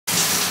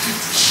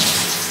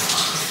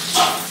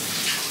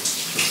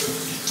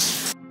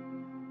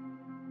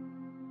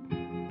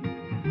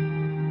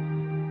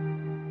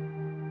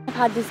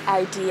had this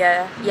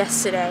idea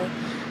yesterday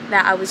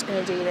that I was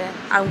going to do this.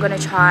 I'm going to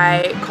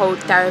try cold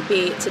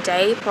therapy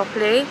today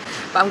properly,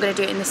 but I'm going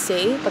to do it in the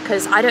sea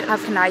because I don't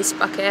have an ice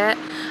bucket.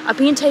 I've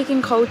been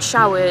taking cold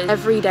showers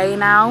every day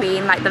now,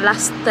 being like the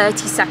last 30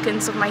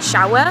 seconds of my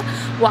shower.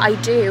 What I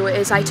do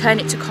is I turn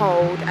it to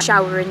cold,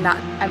 shower in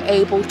that. I'm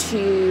able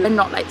to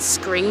not like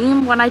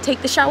scream when I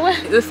take the shower.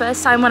 The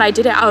first time when I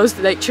did it, I was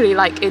literally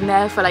like in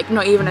there for like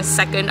not even a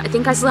second. I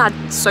think I still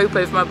had soap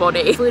over my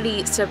body.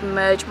 Fully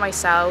submerge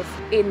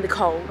myself in the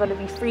cold. I'm gonna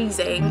be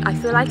freezing. I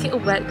feel like it'll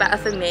work better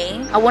for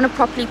me. I want to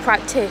properly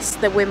practice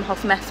the Wim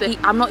Hof method.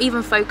 I'm not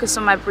even focused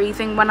on my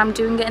breathing when I'm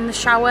doing it in the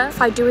shower.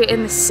 If I do it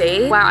in the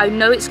sea, where I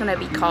know it's gonna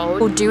be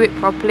cold, I'll do it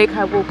properly.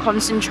 I will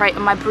concentrate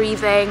on my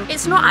breathing.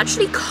 It's not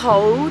actually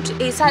cold.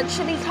 It's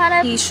actually kind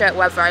of t-shirt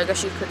weather, I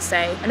guess you could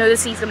say. I know the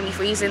sea's gonna be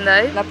freezing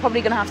though. I'm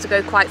probably gonna have to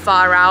go quite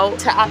far out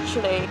to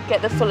actually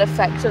get the full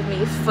effect of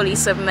me fully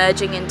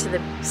submerging into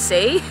the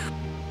sea.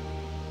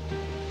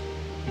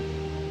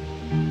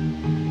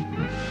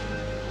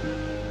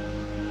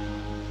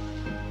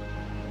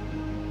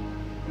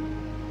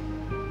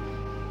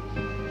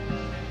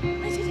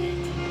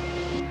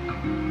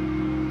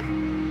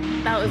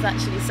 That was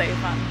actually so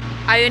fun.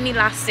 I only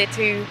lasted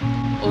 2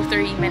 or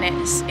 3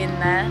 minutes in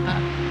there.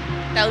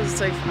 That was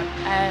so fun.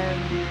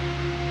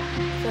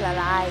 I feel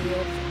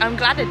alive. I'm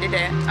glad I did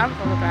it. I'm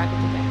probably glad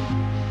I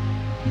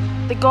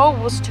did it. The goal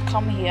was to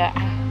come here.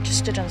 Just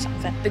stood on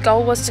something. The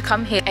goal was to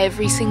come here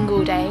every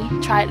single day,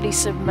 try at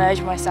least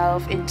submerge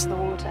myself into the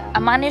water. I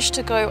managed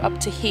to go up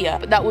to here,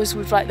 but that was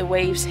with like the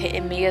waves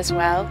hitting me as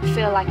well. I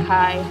feel like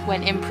I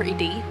went in pretty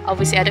deep.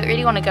 Obviously, I don't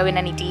really want to go in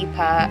any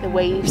deeper. The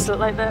waves look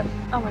like that.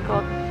 Oh my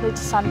god, the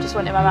sand just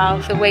went in my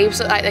mouth. The waves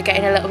look like they're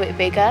getting a little bit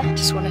bigger.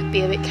 Just want to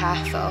be a bit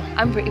careful.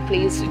 I'm pretty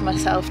pleased with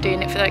myself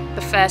doing it for like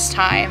the first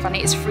time. And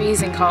it's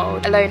freezing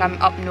cold. Alone,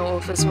 I'm up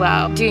north as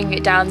well. Doing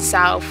it down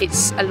south,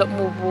 it's a lot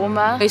more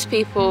warmer. Most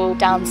people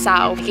down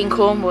south, in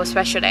Cornwall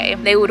especially,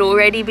 they would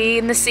already be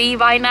in the sea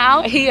by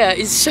now. Here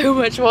is so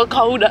much more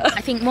colder.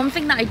 I think one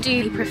thing that I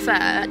do prefer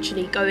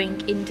actually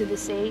going into the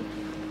sea.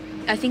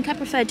 I think I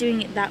prefer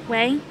doing it that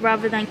way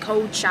rather than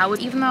cold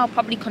showers, even though I'll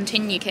probably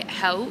continue to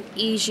help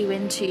ease you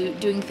into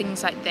doing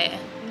things like this.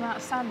 The amount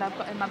of sand I've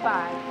got in my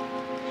bag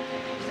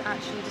is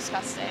actually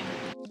disgusting.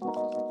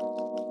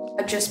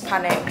 I just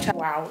panicked.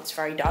 Wow, it's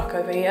very dark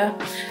over here.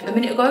 A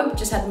minute ago,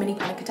 just had a mini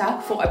panic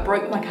attack. Thought I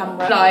broke my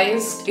camera.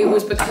 Realised it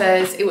was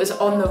because it was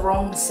on the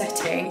wrong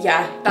setting.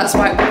 Yeah, that's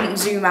why it wouldn't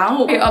zoom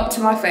out. It up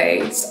to my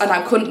face and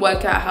I couldn't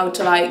work out how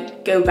to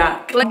like go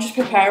back. I'm just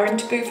preparing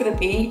to go for the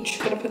beach.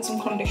 Gonna put some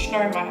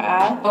conditioner in my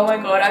hair. Oh my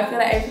god, I feel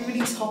like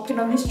everybody's hopping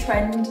on this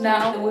trend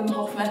now, the Wim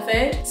Hof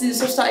method.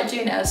 Since I've started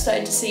doing it, I've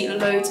started to see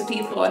loads of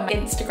people on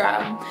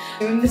Instagram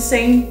doing the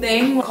same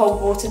thing.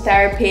 Cold water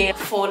therapy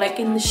for like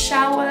in the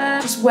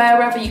shower, just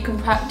wherever you can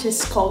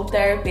practice cold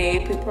therapy,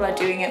 people are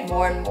doing it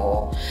more and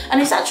more. And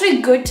it's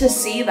actually good to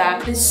see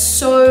that. There's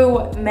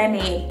so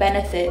many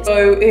benefits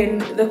go in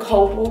the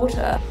cold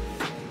water.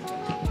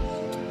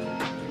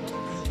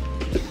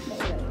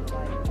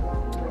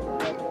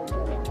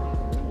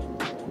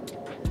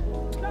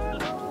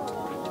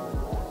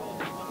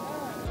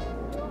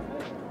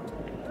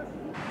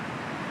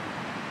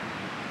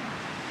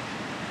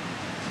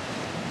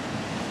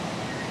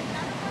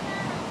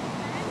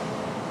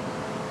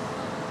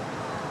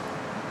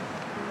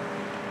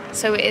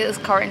 So it is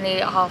currently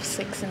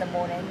 6:30 in the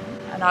morning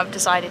and I've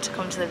decided to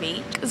come to the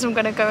beach because I'm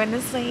gonna go in the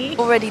sea.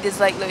 Already there's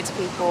like loads of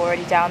people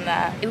already down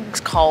there. It looks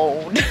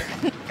cold.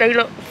 They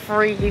look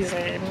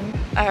freezing.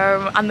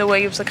 And the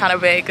waves are kind of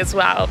big as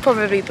well.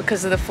 Probably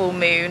because of the full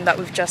moon that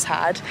we've just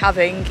had.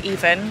 Having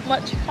even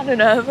much kind of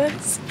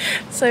nervous.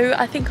 So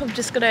I think I'm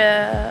just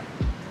gonna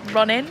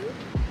run in.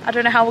 I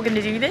don't know how we're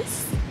gonna do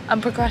this.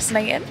 I'm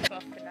procrastinating.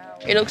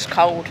 It looks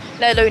cold,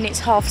 let alone it's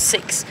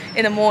 6:30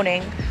 in the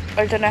morning.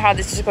 I don't know how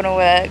this is going to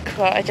work,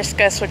 but I just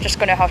guess we're just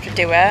going to have to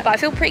do it. But I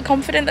feel pretty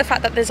confident the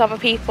fact that there's other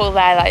people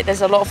there, like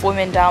there's a lot of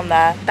women down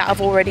there that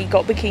have already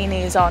got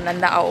bikinis on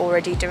and that are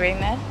already doing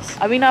this.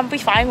 I mean, I'll be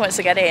fine once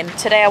I get in.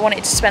 Today I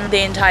wanted to spend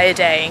the entire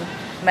day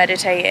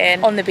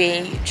meditating on the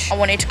beach. I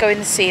wanted to go in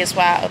the sea as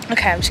well.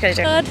 Okay, I'm just going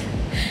to do it.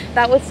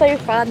 That was so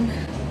fun.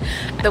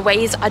 The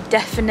waves are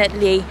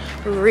definitely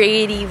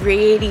really,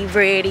 really,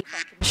 really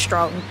fucking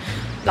strong.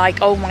 Like,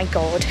 oh my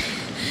god.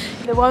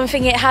 The one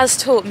thing it has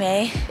taught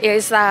me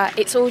is that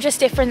it's all just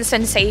different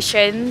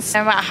sensations.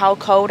 No matter how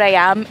cold I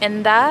am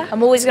in there,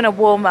 I'm always going to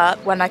warm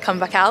up when I come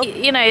back out.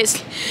 You know,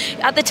 it's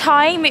at the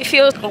time it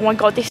feels, oh my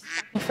god, this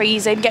is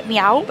freezing, get me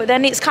out. But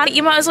then it's kind of,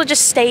 you might as well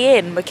just stay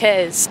in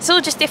because it's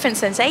all just different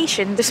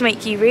sensations. Just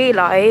make you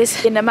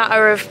realise in a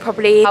matter of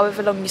probably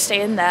however long you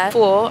stay in there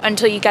for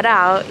until you get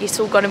out, it's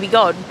all going to be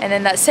gone. And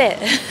then that's it.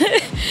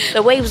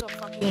 The waves are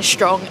fucking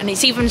strong and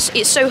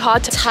it's so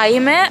hard to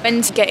time it,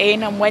 when to get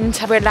in and when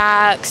to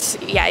relax.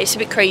 Yeah, it's a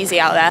bit crazy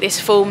out there. This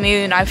full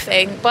moon, I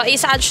think, but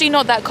it's actually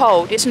not that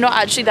cold. It's not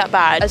actually that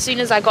bad. As soon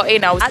as I got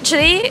in, I was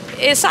actually,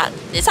 it's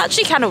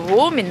actually kind of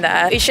warm in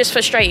there. It's just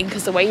frustrating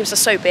because the waves are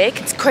so big.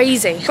 It's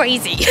crazy.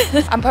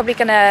 I'm probably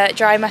gonna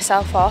dry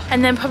myself off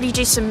and then probably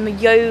do some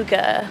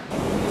yoga.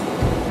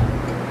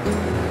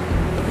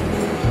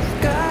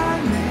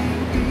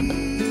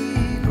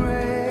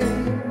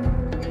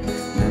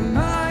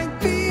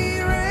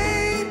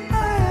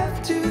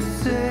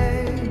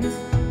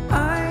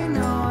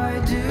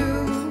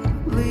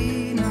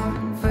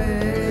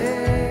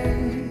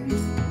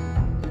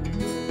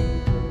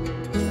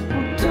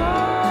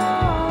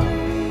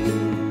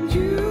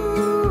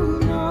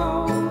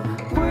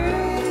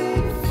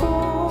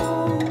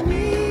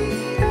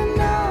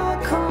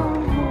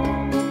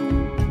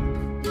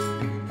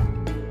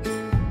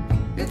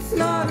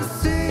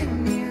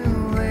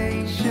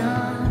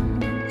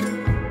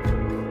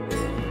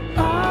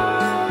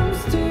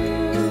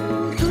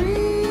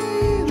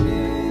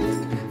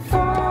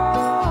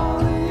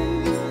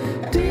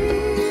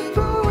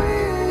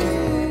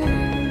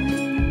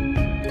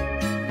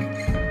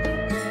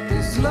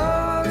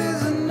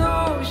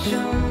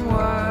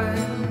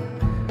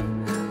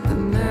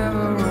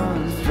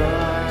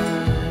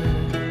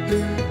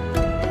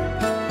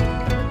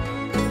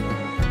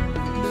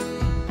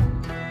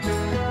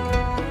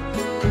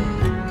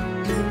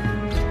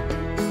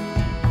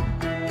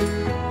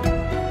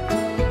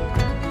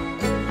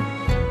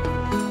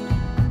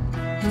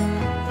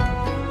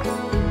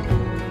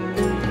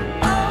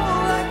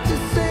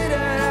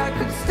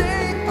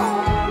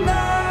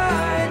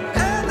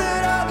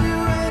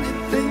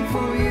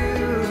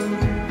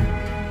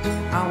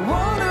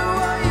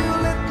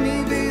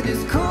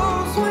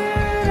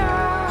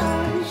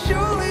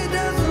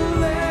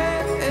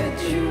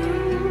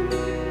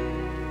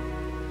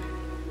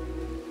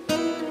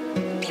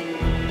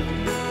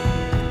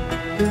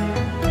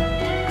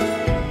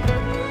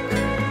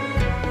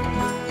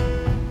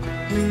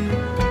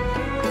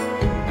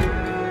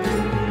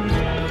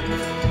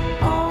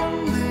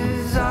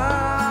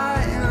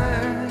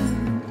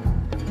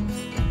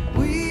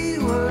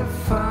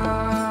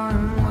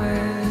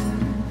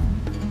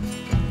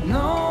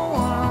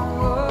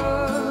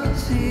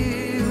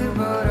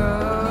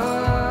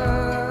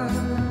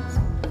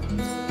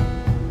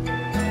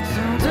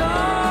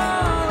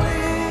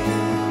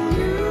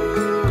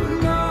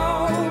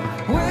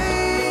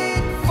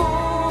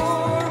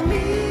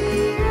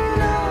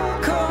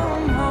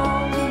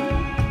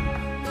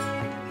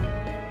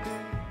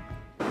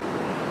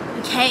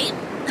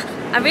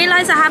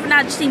 realised I haven't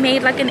actually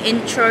made like an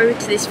intro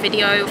to this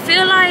video. I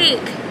feel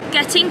like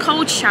getting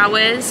cold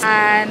showers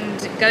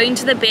and going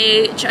to the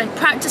beach and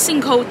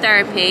practicing cold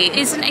therapy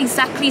isn't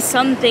exactly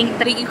something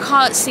that you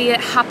can't see it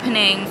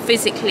happening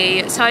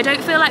physically. So I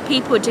don't feel like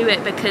people do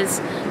it, because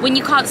when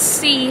you can't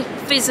see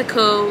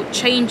physical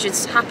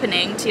changes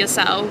happening to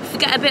yourself, you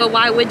get a bit of,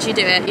 why would you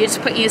do it? You're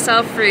just putting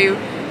yourself through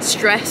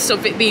stress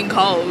of it being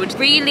cold.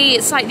 Really,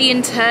 it's like the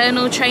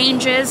internal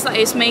changes that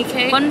it's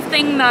making. One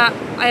thing that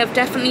I have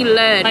definitely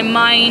learned, my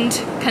mind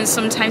can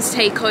sometimes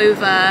take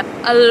over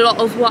a lot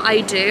of what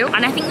I do,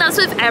 and I think that's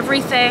with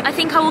everything. I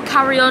think I will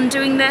carry on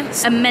doing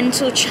this, a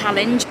mental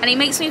challenge, and it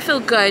makes me feel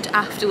good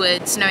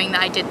afterwards knowing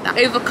that I did that.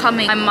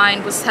 Overcoming my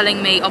mind was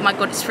telling me, oh my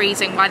god, it's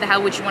freezing, why the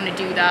hell would you want to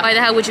do that? Why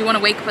the hell would you want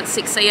to wake up at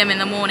 6 AM in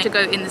the morning to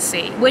go in the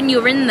sea? When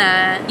you're in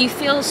there, you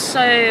feel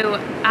so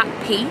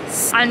at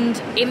peace, and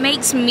it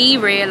makes me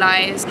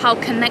realize how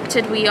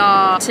connected we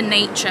are to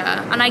nature.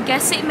 And I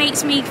guess it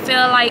makes me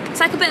feel like it's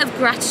like a bit of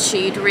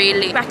gratitude,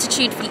 really.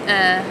 Gratitude for the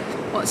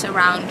earth, what's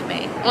around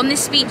me. On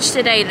this beach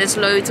today, there's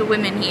loads of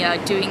women here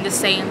doing the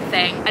same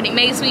thing, and it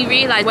makes me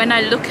realize when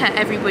I look at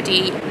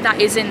everybody that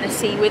is in the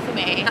sea with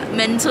me, that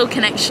mental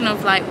connection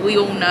of like, we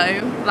all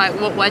know like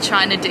what we're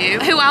trying to do.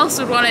 Who else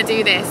would want to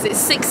do this? It's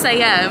 6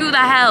 AM. Who the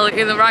hell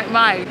in the right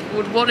mind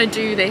would want to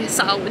do this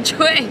out of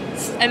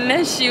choice?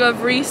 Unless you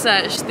have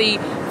researched the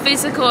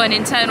physical and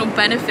internal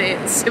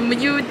benefits,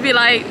 and you would be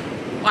like,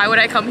 why would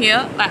I come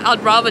here? Like,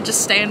 I'd rather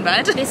just stay in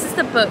bed. This is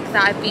the book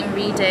that I've been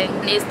reading.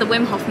 It's the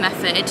Wim Hof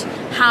method,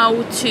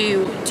 how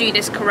to do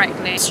this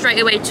correctly.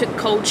 Straight away took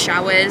cold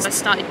showers. I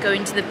started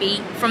going to the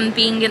beach. From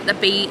being at the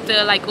beach, I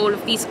feel like all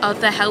of these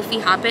other healthy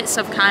habits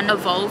have kind of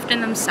evolved in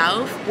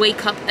themselves.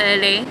 Wake up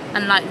early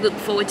and like look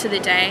forward to the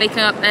day. Waking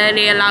up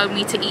early allowed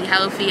me to eat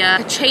healthier.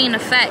 A chain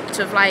effect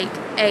of like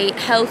a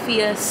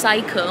healthier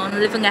cycle and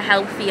living a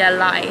healthier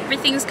life.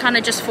 Everything's kind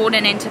of just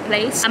fallen into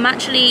place. I'm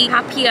actually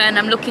happier and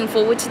I'm looking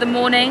forward to the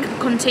morning.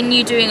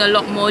 Continue doing a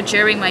lot more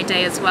during my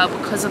day as well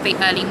because of the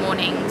early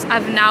mornings.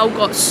 I've now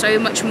got so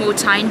much more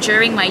time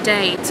during my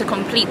day to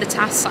complete the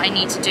tasks that I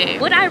need to do.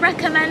 Would I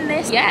recommend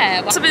this?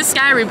 Yeah. It's a bit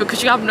scary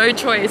because you have no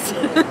choice.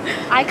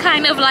 I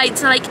kind of like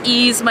to like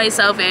ease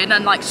myself in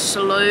and like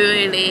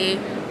slowly,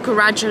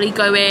 gradually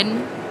go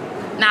in.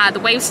 Nah, the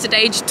waves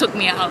today just took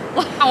me out.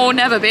 Oh,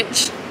 never,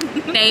 bitch.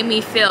 Made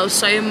me feel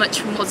so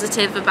much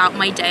positive about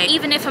my day.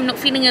 Even if I'm not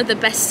feeling in the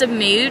best of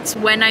moods,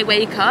 when I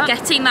wake up,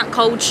 getting that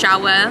cold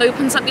shower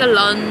opens up your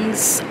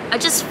lungs. I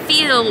just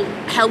feel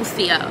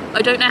healthier.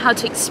 I don't know how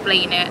to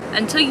explain it.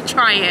 Until you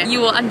try it, you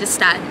will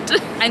understand.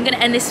 I'm gonna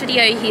end this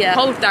video here.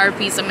 Cold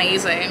therapy is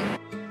amazing.